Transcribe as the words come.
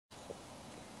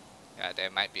Yeah,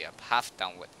 there might be a path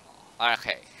downward more.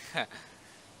 Okay.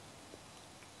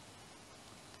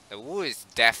 The wood is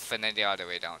definitely all the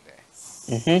way down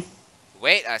there.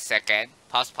 Wait a second.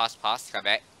 Pause. Come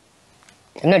back.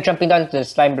 I'm not jumping down to the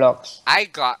slime blocks. I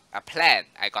got a plan.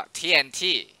 I got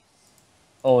TNT.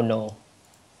 Oh no.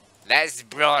 Let's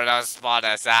blow those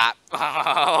spawners up.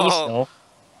 Please no.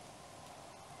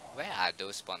 Where are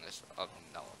those spawners? Oh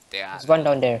no, they are. There's one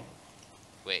down there.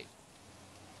 Wait.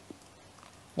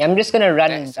 Yeah, I'm just gonna run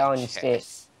That's down instead.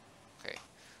 Okay.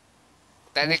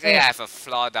 Technically, I have a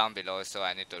floor down below, so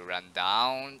I need to run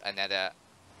down another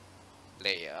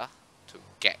layer to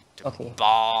get to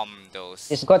bomb those.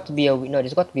 There's got to be a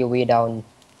There's got to be a way down.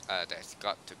 There's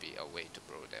got to be a way to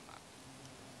blow them up.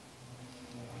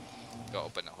 Go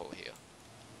open a hole here.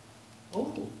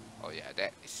 Oh yeah,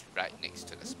 that is right next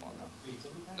to the spawner.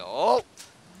 No!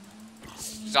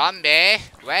 Zombie!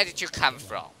 Where did you come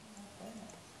from?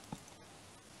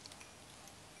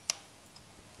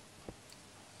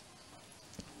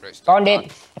 Found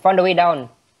it! I found a way down.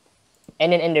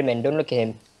 And an Enderman, don't look at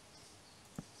him.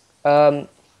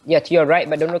 Yeah, to your right,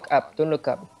 but don't look up. Don't look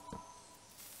up.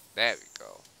 There we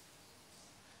go.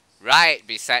 Right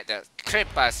beside the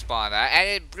creeper spawner, and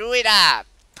it blew it up!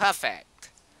 Perfect!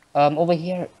 Over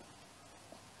here.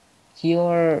 To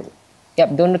your...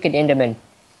 Yep, don't look at the Enderman.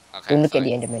 Okay, don't look at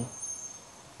the Enderman.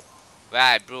 Well,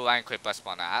 I blew one creeper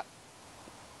spawner up.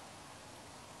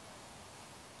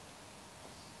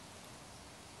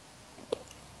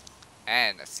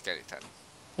 And a skeleton.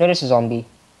 No, there's a zombie. You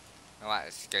know what?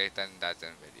 A skeleton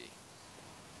doesn't really...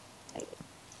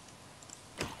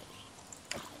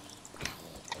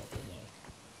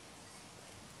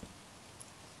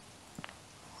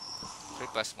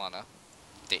 Creeper spawner.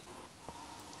 Dead.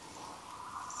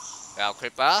 Well,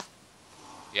 creeper,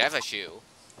 you have a shield.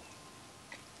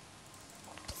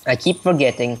 I keep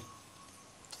forgetting.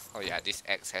 Oh yeah, this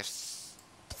axe has...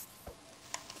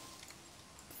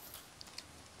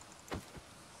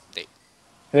 Dead.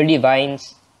 Really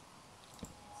vines.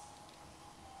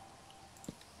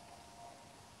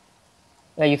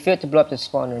 Yeah, you failed to blow up the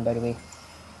spawner, by the way.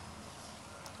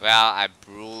 Well, I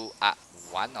blew up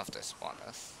one of the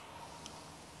spawners.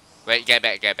 Wait, get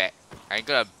back. I'm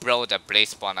gonna blow the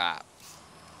blaze spawner up.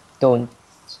 Don't.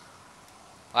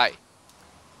 Why?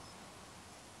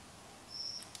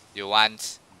 You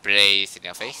want blaze in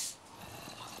your face?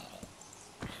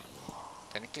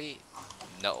 Technically,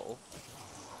 no.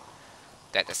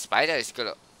 That the spider is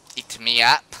gonna eat me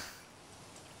up.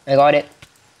 I got it.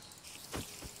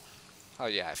 Oh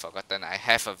yeah, I forgotten. I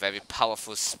have a very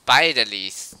powerful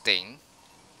spiderly sting.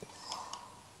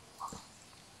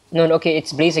 No, okay,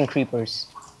 it's blaze and creepers.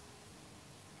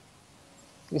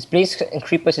 It's blaze and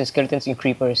creepers and skeletons and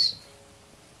creepers.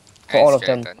 For all of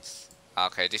them.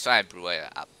 Okay, this one I blew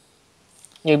it up.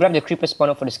 You grab the creeper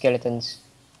spawner for the skeletons.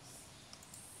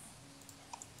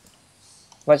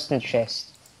 What's in the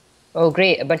chest? Oh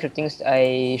great, a bunch of things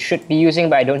I should be using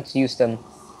but I don't use them.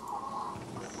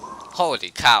 Holy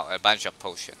cow, a bunch of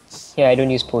potions. Yeah, I don't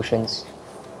use potions.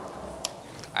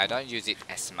 I don't use it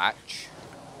as much.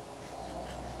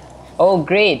 Oh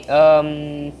great,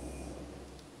 I'm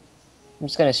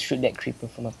just gonna shoot that creeper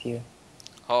from up here.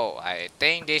 Oh, I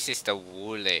think this is the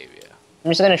wool area.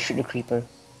 I'm just gonna shoot the creeper.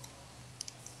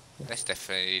 That's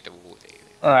definitely the wool area.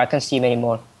 Oh, I can't see him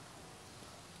anymore.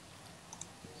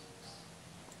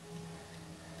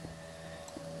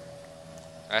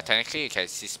 Technically, you can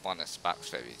see spawner sparks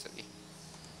very easily.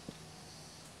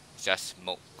 Just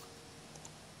smoke.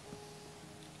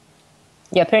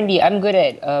 Yeah, apparently I'm good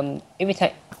at every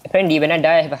time. Apparently, when I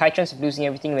die, I have a high chance of losing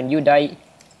everything. When you die,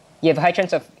 you have a high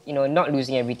chance of not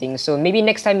losing everything. So maybe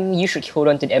next time you should hold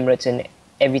on to the emeralds and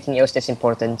everything else that's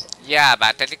important. Yeah,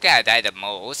 but technically I die the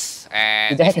most,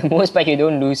 and you die the most, but you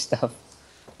don't lose stuff.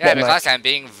 Yeah, because I'm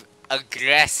being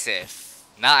aggressive.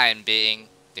 Now I'm being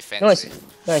defensive.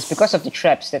 No, it's because of the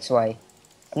traps. That's why.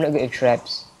 I'm not good at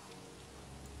traps.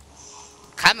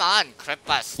 Come on,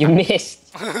 creepers. You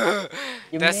missed.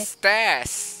 You missed.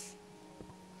 Stairs.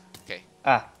 Okay.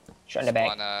 Shot in the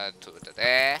back. Spawner to the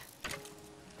there.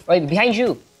 Wait, behind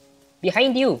you.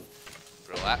 Behind you.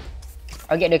 Blow up.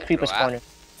 I'll get the creeper spawner.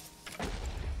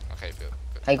 Okay, good.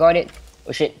 I got it.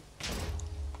 Oh shit.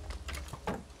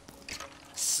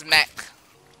 Smack.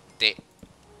 Dead.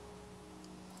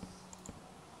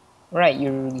 Right,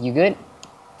 you good?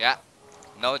 Yeah.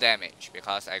 No damage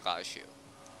because I got a shield.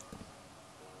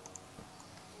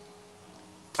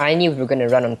 I knew we were gonna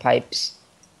run on pipes.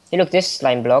 Hey look, there's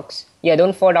slime blocks. Yeah,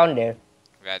 don't fall down there.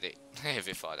 Ready. If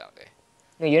you fall down there.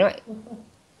 No, you're not.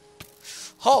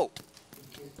 Ho!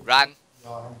 Run.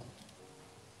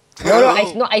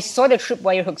 No, I saw the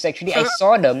tripwire hooks actually. I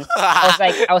saw them.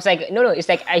 I was like, no, it's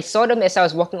like I saw them as I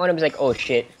was walking on them. I was like, oh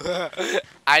shit.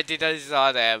 I didn't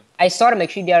saw them. I saw them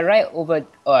actually. They are right over.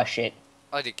 Oh shit.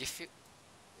 Oh, they give you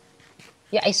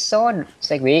Yeah, I saw. It's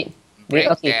like wait, break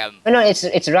okay. them. No,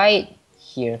 it's right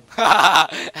here.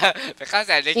 Because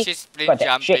I See, literally sprint got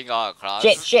that. Shit, jumping all across.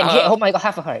 shit. Oh my god,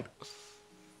 half a heart.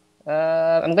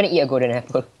 I'm gonna eat a golden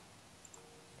apple.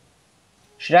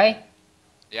 Should I?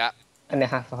 Yeah. I'm at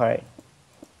half a heart.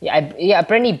 Yeah,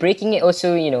 apparently breaking it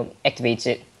also, activates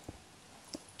it.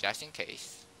 Just in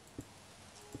case.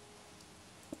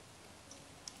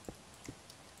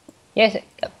 Yes.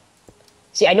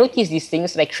 See, I notice these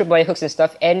things like tripwire hooks and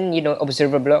stuff, and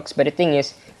observer blocks. But the thing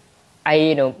is,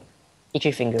 I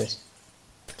itchy fingers.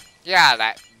 Yeah,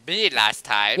 like me last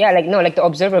time. Yeah, like the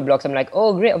observer blocks. I'm like,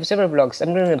 oh great, observer blocks.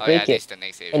 I'm gonna break this it. is the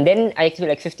next area. And then I activate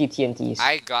like 50 TNTs.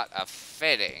 I got a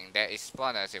feeling there is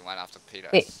spawners in one of the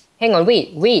pillars. Wait, hang on,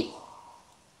 wait.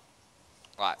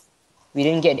 What? We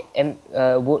didn't get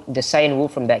the cyan wool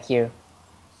from back here.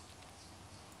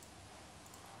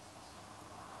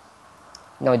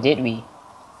 No, did we?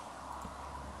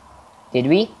 Did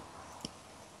we?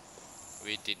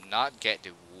 We did not get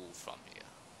the wool from here.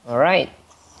 Alright.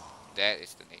 That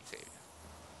is the next area.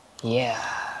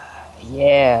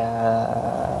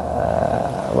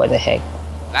 Yeah. What the heck?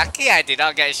 Lucky I did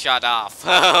not get shot off.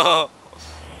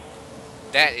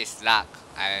 That is luck.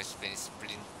 I've been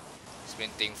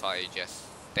sprinting for ages.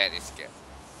 That is good.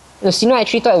 No, see, I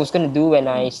actually thought I was gonna do when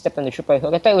I stepped on the tripwire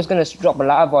hook. I thought it was gonna drop a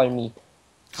lava on me.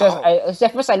 So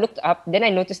at first I looked up, then I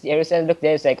noticed the arrows and I looked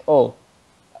there. It's like, oh.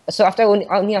 So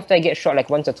only after I get shot like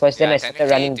once or twice, then I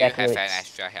started running backwards. Do you have an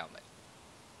extra helmet?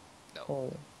 No.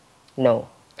 Oh. No.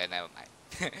 Then never mind.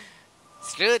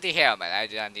 Screw the helmet. I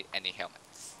don't need any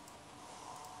helmets.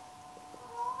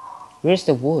 Where's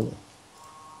the wool?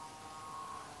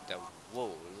 The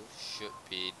wool should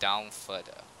be down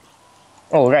further.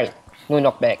 Oh right. No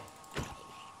knockback.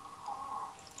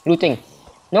 Looting.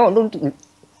 No, looting.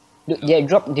 They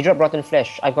drop rotten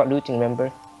flesh. I got looting,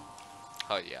 remember?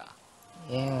 Oh yeah.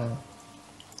 Yeah.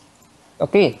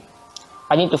 Okay.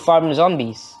 I need to farm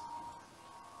zombies.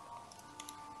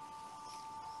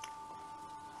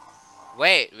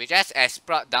 Wait, we just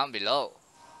explored down below.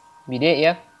 We did,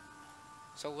 yeah?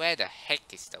 So where the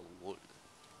heck is the wool?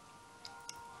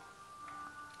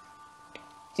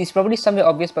 It's probably somewhere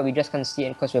obvious, but we just can't see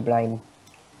it because we're blind.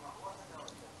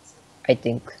 I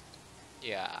think.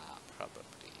 Yeah,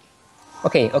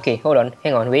 probably. Okay, hold on.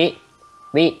 Hang on, wait.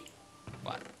 What?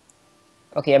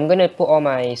 Okay, I'm gonna put all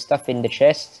my stuff in the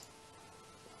chest.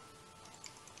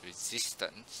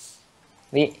 Resistance?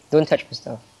 Wait, don't touch my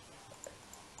stuff.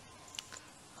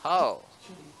 Oh.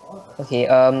 Okay,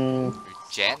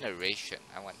 Regeneration.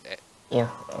 I want that. yeah,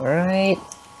 alright.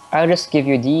 I'll just give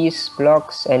you these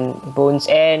blocks and bones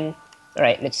and...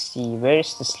 Alright, let's see.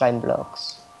 Where's the slime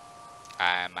blocks?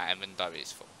 My inventory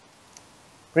is full.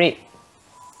 Great.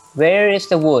 Where is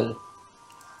the wool?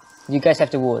 You guys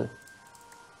have the wool.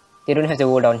 They don't have the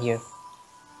wool down here.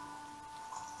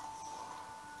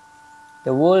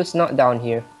 The wool's not down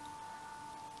here.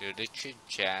 You literally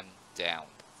jam down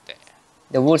there.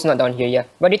 The wool's not down here, yeah.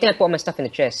 Why do you think I put all my stuff in the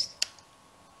chest?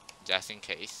 Just in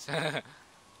case.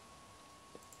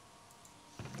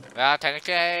 Well,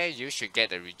 technically, you should get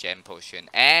the regen potion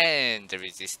and the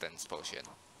resistance potion.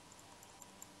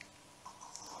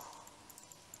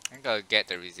 I'm gonna get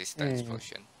the resistance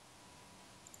potion.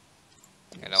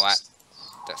 You know what?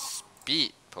 The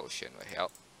speed potion will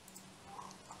help.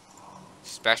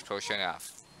 Splash potion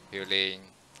of healing.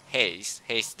 Haste.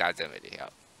 Haste doesn't really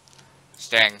help.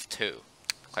 Strength 2.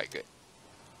 Quite good.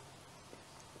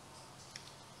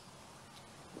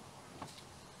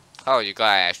 Oh, you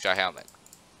got an extra helmet.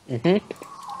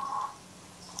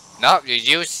 Nope, you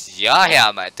use your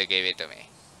helmet to give it to me.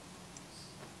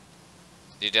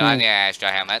 You don't need an extra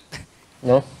helmet.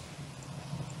 No.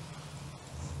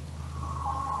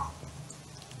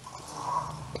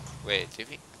 Wait, did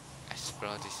we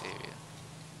explore this area?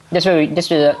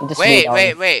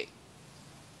 Wait.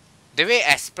 Did we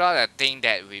explore the thing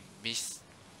that we missed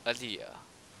earlier?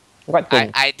 What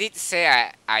thing? I did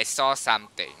say I saw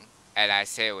something. And I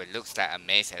say it looks like a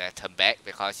maze and I turn back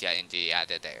because you're in the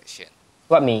other direction.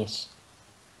 What maze?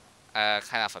 Kind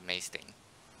of a maze thing.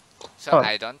 So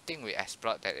I don't think we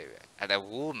explored that area. And the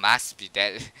wool must be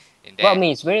there in there. What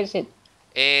maze? Where is it?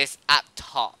 It's up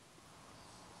top.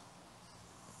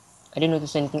 I didn't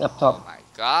notice anything up Oh top. my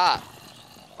god.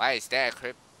 Why is there a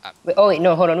creep? Wait, oh wait,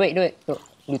 no, hold on, wait, no,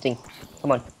 looting.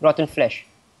 Come on, rotten flesh.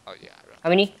 Oh yeah. How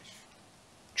many?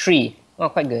 3. Oh,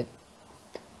 quite good.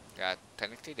 Yeah,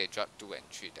 technically they dropped 2 and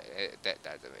 3. That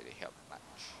doesn't really help much.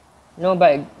 No,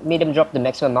 but I made them drop the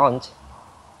maximum amount.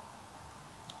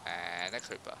 And a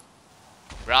creeper.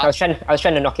 I Brock. was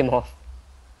trying to knock him off.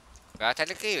 Well,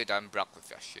 technically you don't block with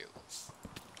your shields.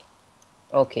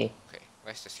 Okay. Okay,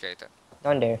 where's the skeleton?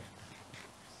 Down there.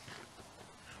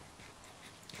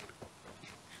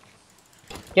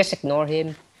 Just ignore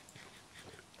him.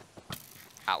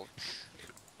 Ouch.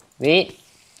 Wait.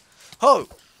 Oh!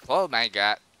 Oh my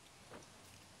god.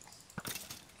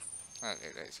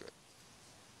 Okay, that's good.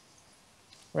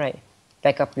 Right.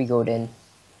 Back up we go then.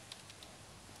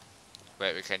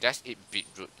 Wait, we can just eat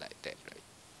beetroot like that,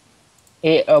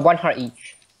 right? 1 heart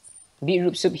each.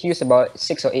 Beetroot soup heals about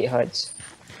 6 or 8 hearts.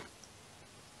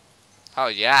 Oh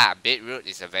yeah, beetroot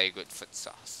is a very good food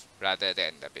source. Rather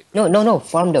than the beetroot. No.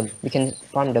 Farm them. We can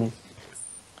farm them.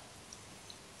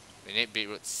 We need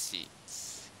beetroot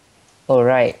seeds.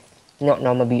 Alright. Not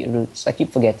normal beetroots. I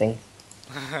keep forgetting.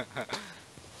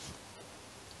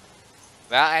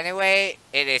 Well, anyway,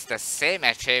 it is the same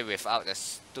actually without the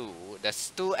stew. The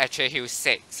stew actually heals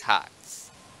 6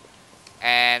 hearts.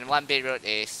 And 1 beetroot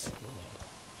is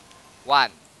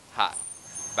 1 heart.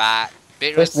 But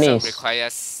beetroot soup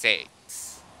requires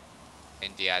 6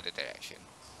 in the other direction.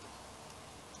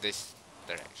 This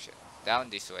direction. Down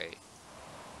this way.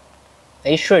 Are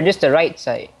you sure this is the right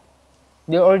side?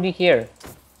 They're already here.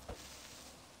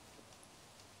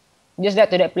 Just that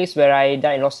to that place where I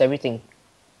died and lost everything.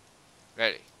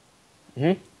 Really?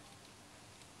 Hmm?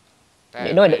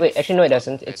 No, wait, actually no it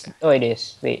doesn't. Oh it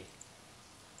is. Wait.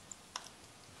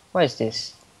 What is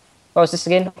this? What was this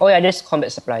again? Oh yeah, there's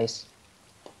combat supplies.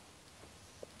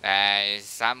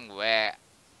 Somewhere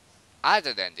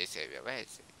other than this area. Where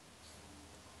is it?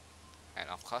 And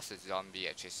of course the zombie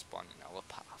actually spawned in our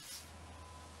path.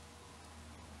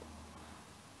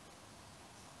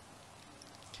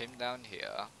 Came down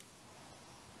here.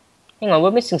 Hang on,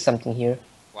 we're missing something here.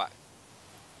 What?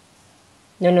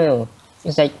 No.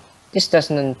 It's like this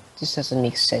doesn't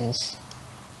make sense.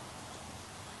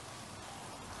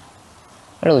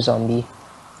 Hello zombie.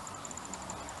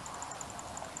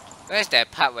 Where's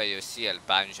that part where you see a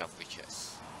bunch of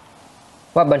witches?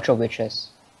 What bunch of witches?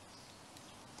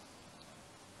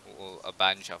 Oh, a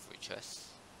bunch of witches.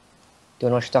 Don't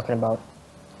know what you're talking about.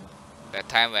 The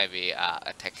time where we are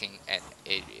attacking an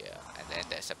area and then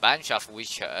there's a bunch of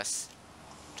witches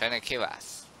trying to kill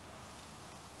us.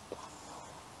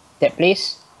 That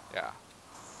place? Yeah.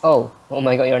 Oh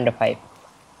my god, you're on the pipe.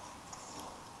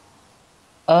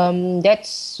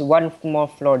 That's 1 more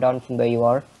floor down from where you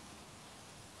are.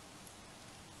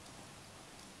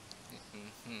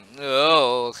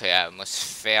 Oh, okay, I almost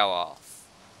fell off.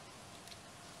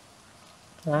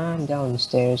 I'm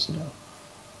downstairs now.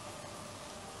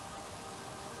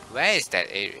 Where is that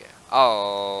area?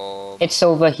 Oh. It's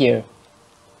over here.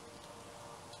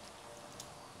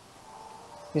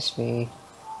 This way.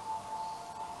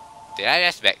 Did I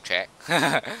just backtrack?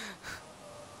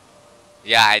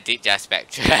 Yeah, I did just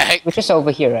backtrack. Which is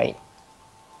over here, right?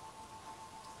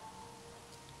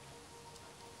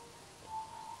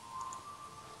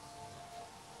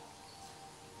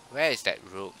 Where is that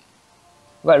room?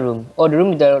 What room? Oh, the room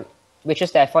with the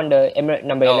witches that I found the emerald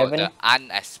number 11? No, the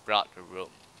unexplored room.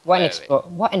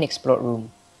 What unexplored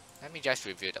room? Let me just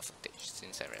review the footage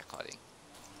since I'm recording.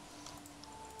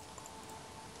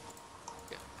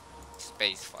 Okay.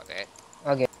 Space for that.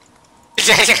 Okay.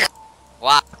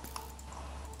 Wow.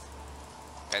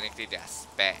 Technically they are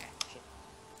spare.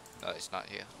 No, it's not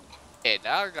here. Okay,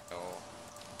 now go.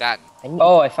 Done.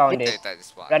 Oh, I found it. That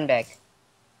is one. Run back.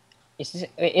 Is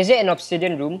it an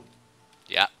obsidian room?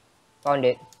 Yep. Found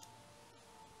it.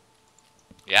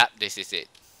 Yep, this is it.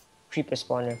 Creeper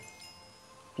spawner.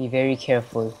 Be very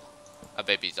careful. A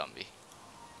baby zombie.